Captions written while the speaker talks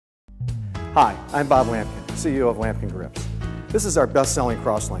Hi, I'm Bob Lampkin, CEO of Lampkin Grips. This is our best-selling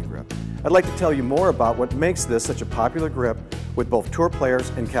Crossline grip. I'd like to tell you more about what makes this such a popular grip with both tour players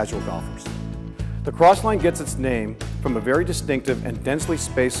and casual golfers. The Crossline gets its name from a very distinctive and densely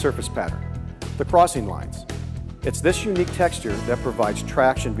spaced surface pattern, the crossing lines. It's this unique texture that provides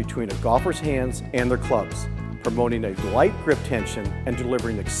traction between a golfer's hands and their clubs, promoting a light grip tension and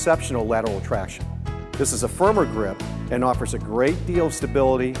delivering exceptional lateral traction. This is a firmer grip and offers a great deal of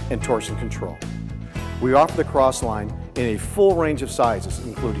stability and torsion control. We offer the Crossline in a full range of sizes,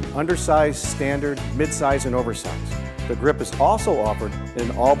 including undersized, standard, mid-size, and oversized. The grip is also offered in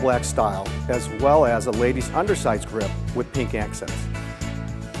an all-black style, as well as a ladies' undersized grip with pink accents.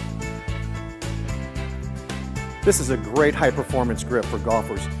 This is a great high-performance grip for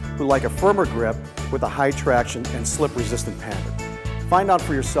golfers who like a firmer grip with a high traction and slip-resistant pattern. Find out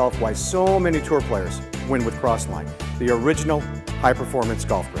for yourself why so many tour players win with Crossline, the original high-performance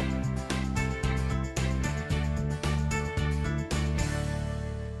golf grip.